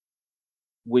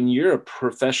you're a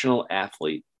professional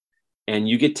athlete and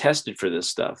you get tested for this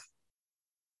stuff,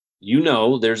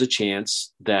 there's a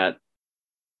chance that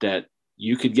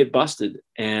you could get busted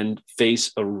and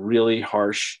face a really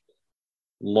harsh,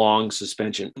 long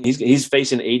suspension. He's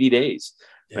facing 80 days.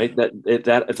 Yeah. Right. If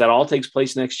that all takes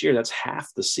place next year, that's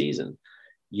half the season.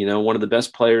 One of the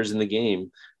best players in the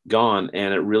game gone,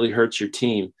 and it really hurts your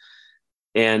team.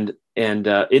 And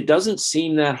it doesn't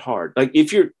seem that hard. Like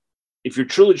if you're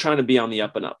truly trying to be on the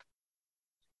up and up,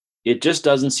 it just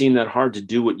doesn't seem that hard to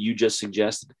do what you just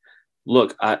suggested.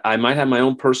 Look, I might have my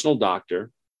own personal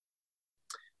doctor,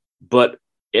 but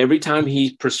every time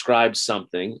he prescribes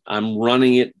something, I'm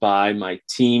running it by my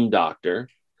team doctor,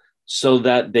 so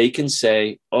that they can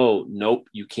say, oh, nope,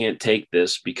 you can't take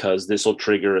this because this will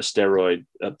trigger a steroid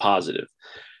positive.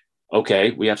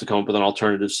 Okay, we have to come up with an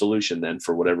alternative solution then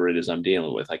for whatever it is I'm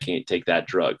dealing with. I can't take that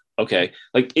drug. Okay,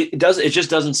 like it just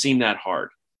doesn't seem that hard,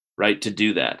 right, to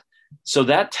do that. So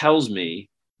that tells me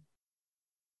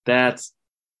that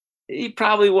he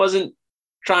probably wasn't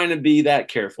trying to be that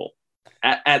careful.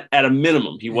 At a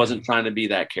minimum, he wasn't trying to be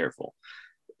that careful.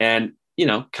 And,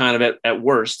 kind of at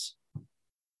worst,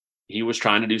 he was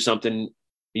trying to do something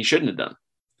he shouldn't have done.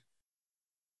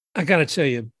 I got to tell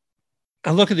you,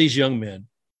 I look at these young men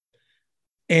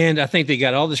And I think they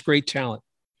got all this great talent,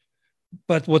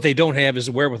 but what they don't have is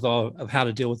the wherewithal of how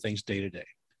to deal with things day to day.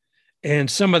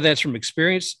 And some of that's from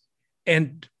experience.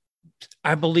 And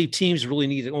I believe teams really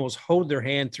need to almost hold their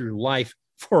hand through life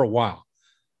for a while.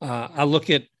 I look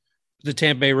at the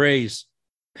Tampa Bay Rays.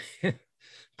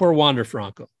 Poor Wander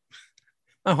Franco.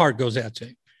 My heart goes out to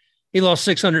him. He lost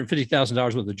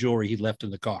 $650,000 worth of jewelry he left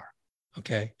in the car.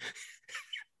 Okay.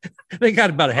 They got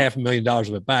about $500,000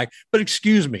 of it back. But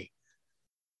excuse me,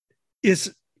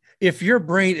 if your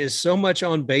brain is so much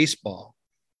on baseball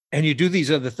and you do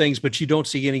these other things, but you don't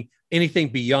see anything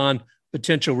beyond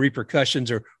potential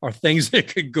repercussions or things that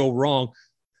could go wrong,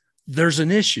 there's an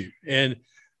issue. And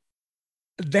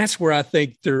that's where I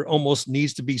think there almost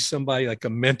needs to be somebody like a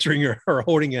mentoring or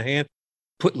holding a hand,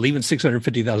 leaving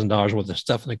 $650,000 worth of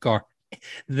stuff in the car.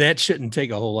 That shouldn't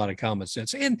take a whole lot of common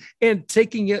sense. And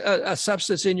taking a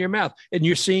substance in your mouth, and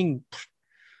you're seeing,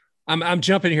 I'm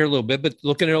jumping here a little bit, but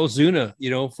looking at Ozuna,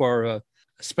 for a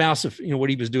spouse of, what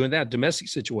he was doing, that domestic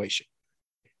situation.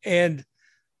 And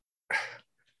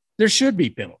there should be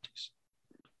penalties.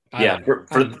 Yeah,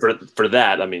 for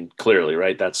that, I mean, clearly,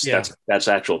 right? That's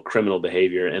actual criminal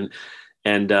behavior, and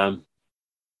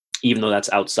even though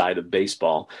that's outside of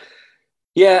baseball,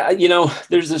 yeah,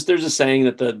 there's a saying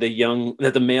that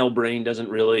the male brain doesn't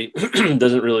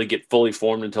really get fully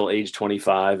formed until age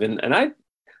 25, and I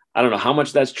don't know how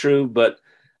much that's true, but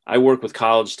I work with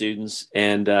college students,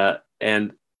 and I've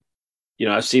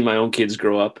seen my own kids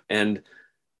grow up, and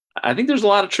I think there's a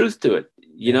lot of truth to it.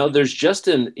 There's just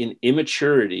an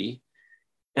immaturity,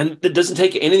 and that doesn't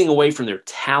take anything away from their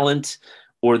talent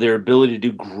or their ability to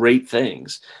do great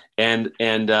things. And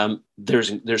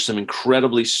there's some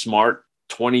incredibly smart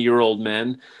 20-year-old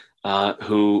men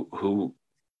who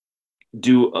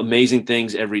do amazing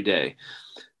things every day.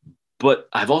 But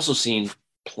I've also seen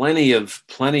plenty of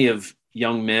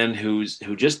young men who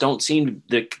just don't seem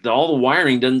to, all the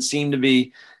wiring doesn't seem to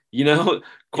be,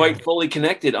 quite fully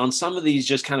connected on some of these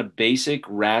just kind of basic,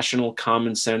 rational,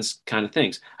 common sense kind of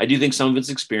things. I do think some of it's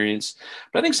experience,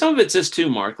 but I think some of it's this too,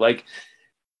 Mark. Like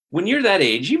when you're that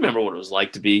age, you remember what it was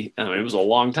like to be, it was a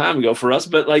long time ago for us,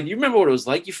 but like, you remember what it was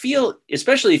like. You feel,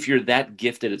 especially if you're that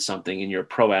gifted at something and you're a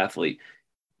pro athlete,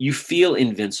 you feel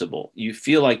invincible. You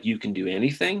feel like you can do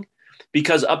anything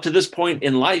because up to this point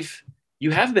in life,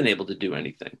 you have been able to do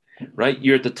anything, right?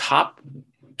 You're at the top.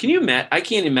 Can you imagine? I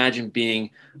can't imagine being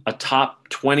a top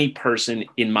 20 person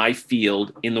in my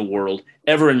field in the world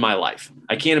ever in my life.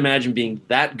 I can't imagine being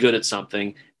that good at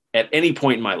something at any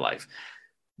point in my life.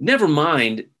 Never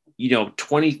mind,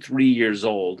 23 years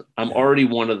old. I'm already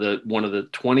one of the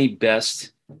 20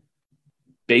 best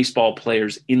baseball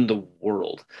players in the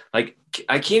world. Like,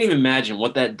 I can't even imagine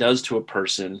what that does to a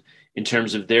person in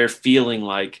terms of their feeling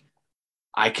like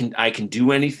I can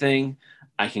do anything.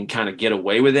 I can kind of get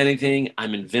away with anything.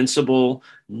 I'm invincible.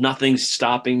 Nothing's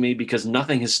stopping me because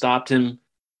nothing has stopped him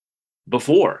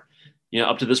before,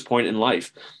 up to this point in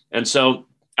life. And so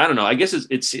I don't know, I guess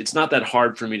it's not that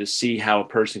hard for me to see how a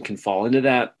person can fall into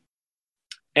that.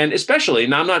 And especially,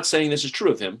 now I'm not saying this is true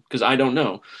of him because I don't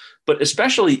know, but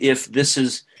especially if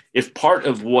part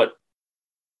of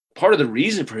the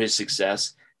reason for his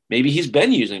success, maybe he's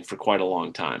been using for quite a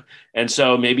long time. And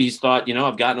so maybe he's thought,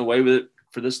 I've gotten away with it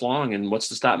for this long and what's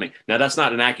to stop me? Now that's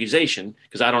not an accusation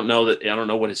because I don't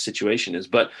know what his situation is,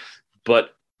 but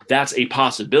that's a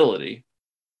possibility.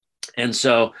 And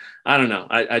so I don't know.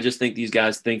 I just think these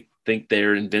guys think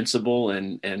they're invincible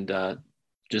and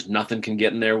just nothing can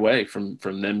get in their way from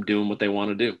them doing what they want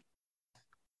to do.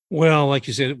 Well, like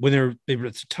you said, when they're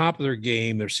at the top of their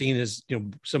game, they're seen as,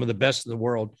 some of the best in the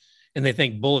world, and they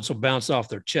think bullets will bounce off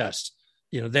their chest.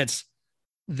 That's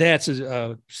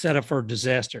a setup for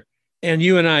disaster. And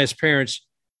you and I, as parents,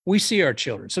 we see our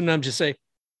children sometimes just say,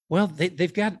 well,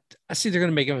 they've got, I see they're going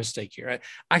to make a mistake here.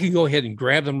 I can go ahead and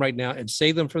grab them right now and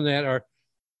save them from that, or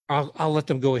I'll let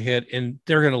them go ahead and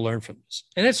they're going to learn from this.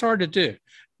 And it's hard to do,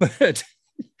 but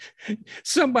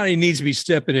somebody needs to be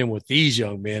stepping in with these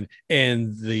young men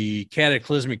and the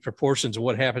cataclysmic proportions of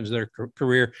what happens in their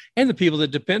career and the people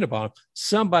that depend upon them.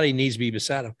 Somebody needs to be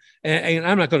beside them. And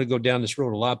I'm not going to go down this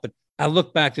road a lot, but I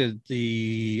look back to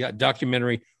the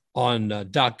documentary on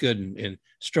Doc Gooden and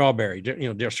Strawberry,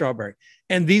 Darryl Strawberry.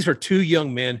 And these were two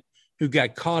young men who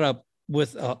got caught up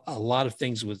with a lot of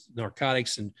things with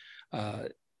narcotics and,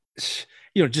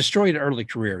 destroyed an early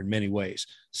career in many ways.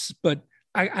 But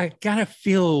I got to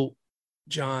feel,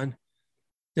 John,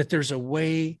 that there's a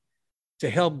way to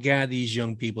help guide these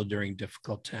young people during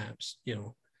difficult times,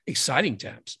 exciting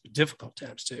times, but difficult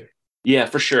times too. Yeah,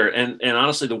 for sure. And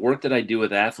honestly, the work that I do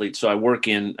with athletes, so I work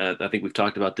in, I think we've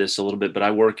talked about this a little bit, but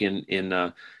I work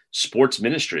in sports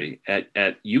ministry at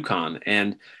UConn.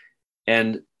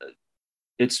 And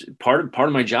it's part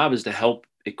of my job is to help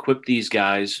equip these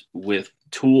guys with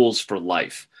tools for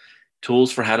life,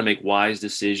 tools for how to make wise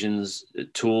decisions,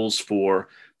 tools for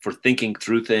thinking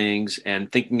through things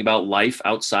and thinking about life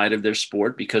outside of their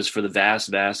sport, because for the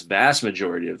vast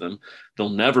majority of them, they'll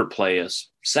never play a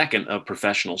second of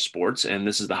professional sports. And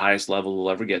this is the highest level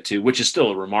they'll ever get to, which is still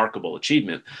a remarkable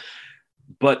achievement.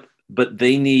 But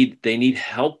they need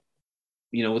help,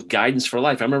 with guidance for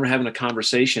life. I remember having a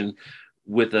conversation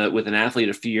with an athlete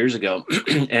a few years ago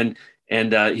and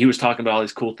he was talking about all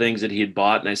these cool things that he had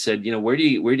bought. And I said, where do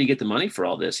you get the money for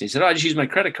all this? And he said, I just use my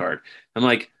credit card. I'm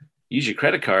like, use your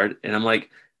credit card? And I'm like,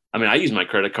 I use my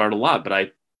credit card a lot, but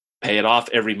I pay it off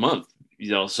every month,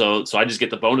 so I just get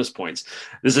the bonus points.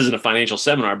 This isn't a financial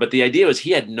seminar, but the idea was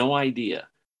he had no idea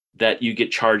that you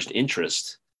get charged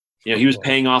interest. He was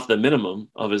paying off the minimum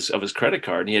of his credit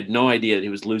card, and he had no idea that he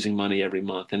was losing money every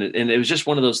month. And it was just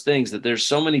one of those things that there's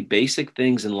so many basic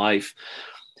things in life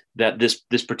that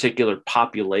this particular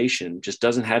population just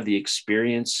doesn't have the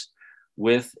experience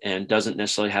with and doesn't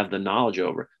necessarily have the knowledge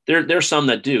over. There's some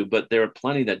that do, but there are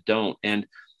plenty that don't. And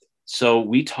so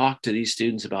we talk to these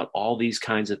students about all these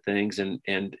kinds of things.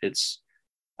 And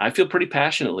I feel pretty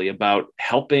passionately about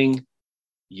helping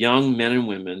young men and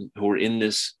women who are in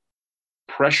this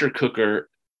pressure cooker,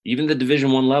 even the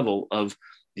Division I level of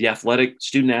the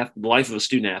the life of a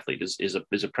student athlete is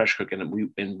a pressure cooker.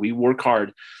 And we work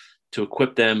hard to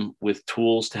equip them with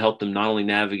tools to help them not only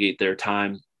navigate their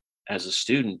time as a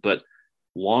student, but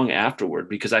long afterward,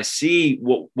 because I see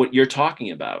what you're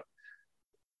talking about.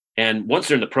 And once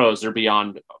they're in the pros, they're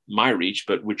beyond my reach,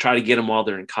 but we try to get them while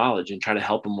they're in college and try to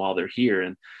help them while they're here.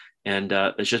 And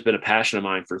it's just been a passion of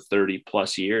mine for 30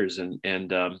 plus years. And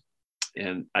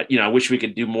I wish we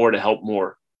could do more to help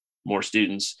more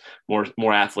students,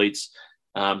 more athletes.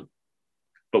 But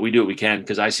we do what we can,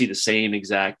 because I see the same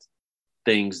exact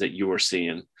things that you are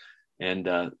seeing.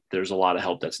 And there's a lot of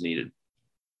help that's needed.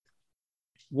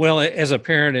 Well, as a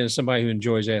parent and somebody who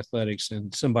enjoys athletics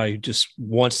and somebody who just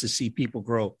wants to see people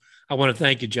grow, I want to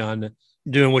thank you, John,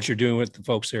 doing what you're doing with the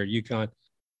folks there at UConn.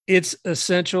 It's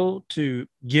essential to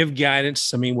give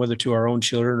guidance, whether to our own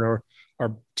children or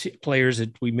our players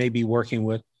that we may be working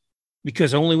with,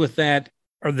 because only with that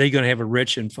are they going to have a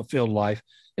rich and fulfilled life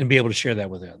and be able to share that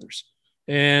with others.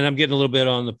 And I'm getting a little bit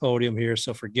on the podium here,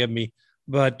 so forgive me.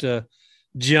 But,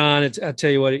 John, I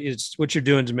tell you what, it's what you're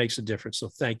doing makes a difference. So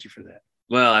thank you for that.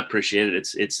 Well, I appreciate it.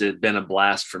 It's been a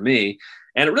blast for me.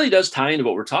 And it really does tie into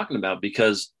what we're talking about,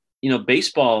 because,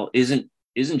 baseball isn't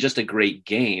just a great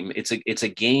game. It's a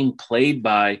game played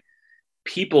by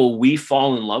people we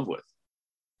fall in love with.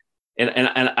 And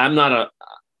I'm not I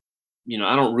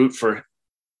don't root for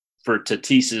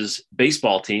Tatis's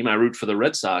baseball team. I root for the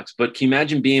Red Sox. But can you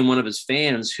imagine being one of his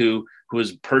fans who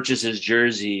has purchased his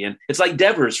jersey? And it's like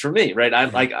Devers for me, right?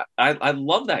 I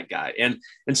love that guy. And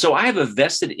so I have a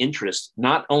vested interest,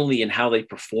 not only in how they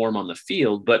perform on the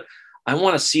field, but I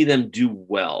want to see them do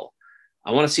well.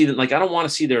 I want to see them, I don't want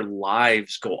to see their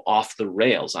lives go off the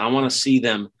rails. I want to see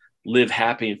them live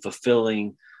happy and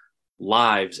fulfilling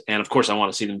lives. And of course, I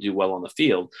want to see them do well on the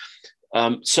field.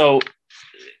 So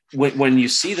when you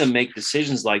see them make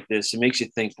decisions like this, it makes you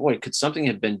think, boy, could something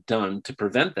have been done to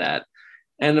prevent that?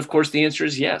 And of course, the answer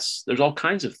is yes. There's all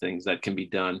kinds of things that can be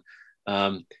done.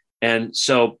 And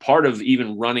so part of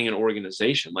even running an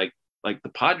organization like the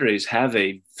Padres have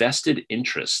a vested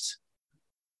interest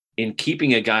in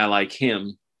keeping a guy like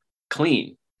him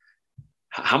clean.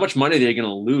 How much money are they going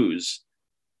to lose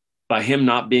by him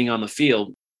not being on the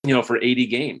field, for 80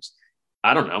 games?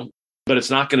 I don't know, but it's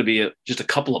not going to be just a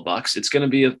couple of bucks. It's going to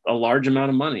be a large amount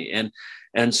of money.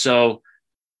 And so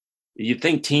you'd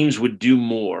think teams would do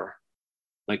more,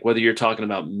 like whether you're talking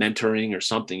about mentoring or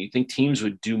something, you think teams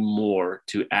would do more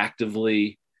to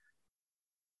actively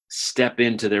step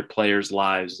into their players'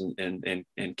 lives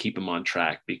and keep them on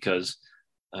track, because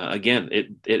again,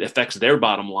 it affects their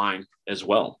bottom line as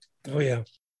well. Oh yeah.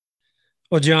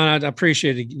 Well, John, I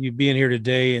appreciate you being here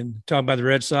today and talking about the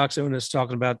Red Sox and us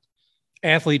talking about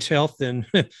athletes' health and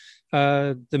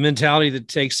the mentality that it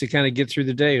takes to kind of get through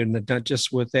the day, and not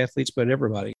just with athletes, but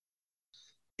everybody.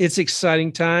 It's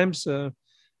exciting times and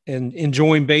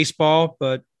enjoying baseball,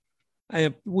 but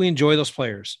we enjoy those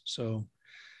players. So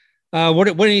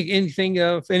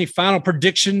any final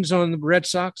predictions on the Red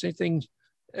Sox? Anything,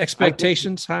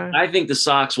 expectations high? I think the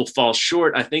Sox will fall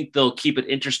short. I think they'll keep it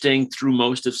interesting through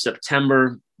most of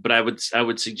September, but I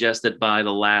would suggest that by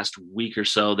the last week or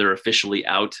so, they're officially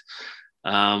out.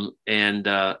 And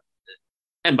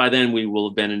by then we will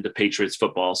have been into Patriots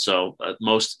football. So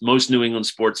most New England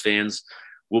sports fans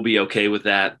we'll be okay with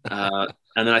that.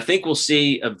 And then I think we'll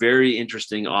see a very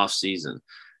interesting offseason.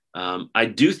 I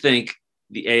do think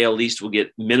the AL East will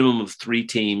get minimum of 3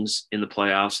 teams in the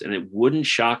playoffs, and it wouldn't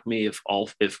shock me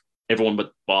if everyone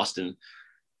but Boston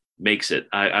makes it.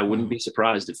 I wouldn't be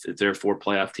surprised if there are 4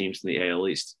 playoff teams in the AL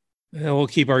East. Yeah, we'll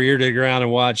keep our ear to the ground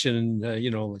and watch. And,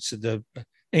 it's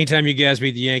anytime you guys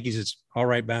beat the Yankees, it's all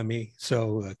right by me.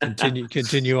 So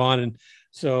continue on. And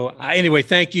so anyway,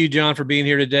 thank you, John, for being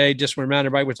here today. Just to remind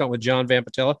everybody, we're talking with John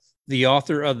Vampatella, the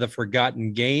author of The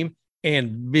Forgotten Game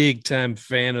and big time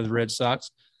fan of the Red Sox.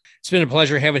 It's been a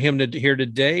pleasure having him here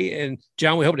today. And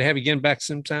John, we hope to have you again back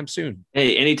sometime soon.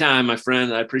 Hey, anytime, my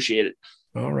friend. I appreciate it.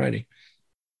 All righty.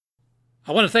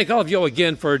 I want to thank all of you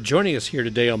again for joining us here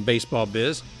today on Baseball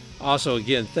Biz. Also,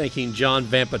 again, thanking John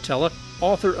Vampatella,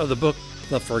 author of the book,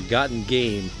 The Forgotten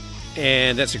Game.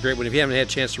 And that's a great one. If you haven't had a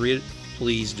chance to read it,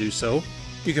 please do so.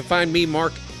 You can find me,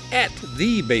 Mark, at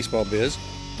The Baseball Biz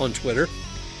on Twitter.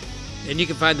 And you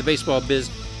can find the Baseball Biz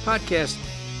podcast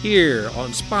here on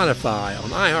Spotify,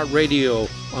 on iHeartRadio,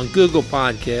 on Google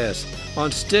Podcasts,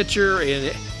 on Stitcher,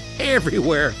 and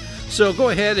everywhere. So go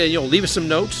ahead and leave us some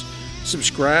notes,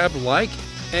 subscribe, like,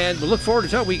 and we'll look forward to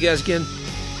talking with you guys again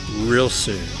real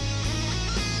soon.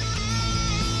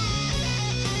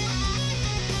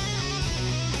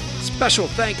 Special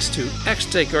thanks to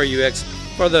XTake RUX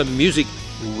for the music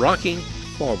Rocking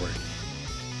Forward.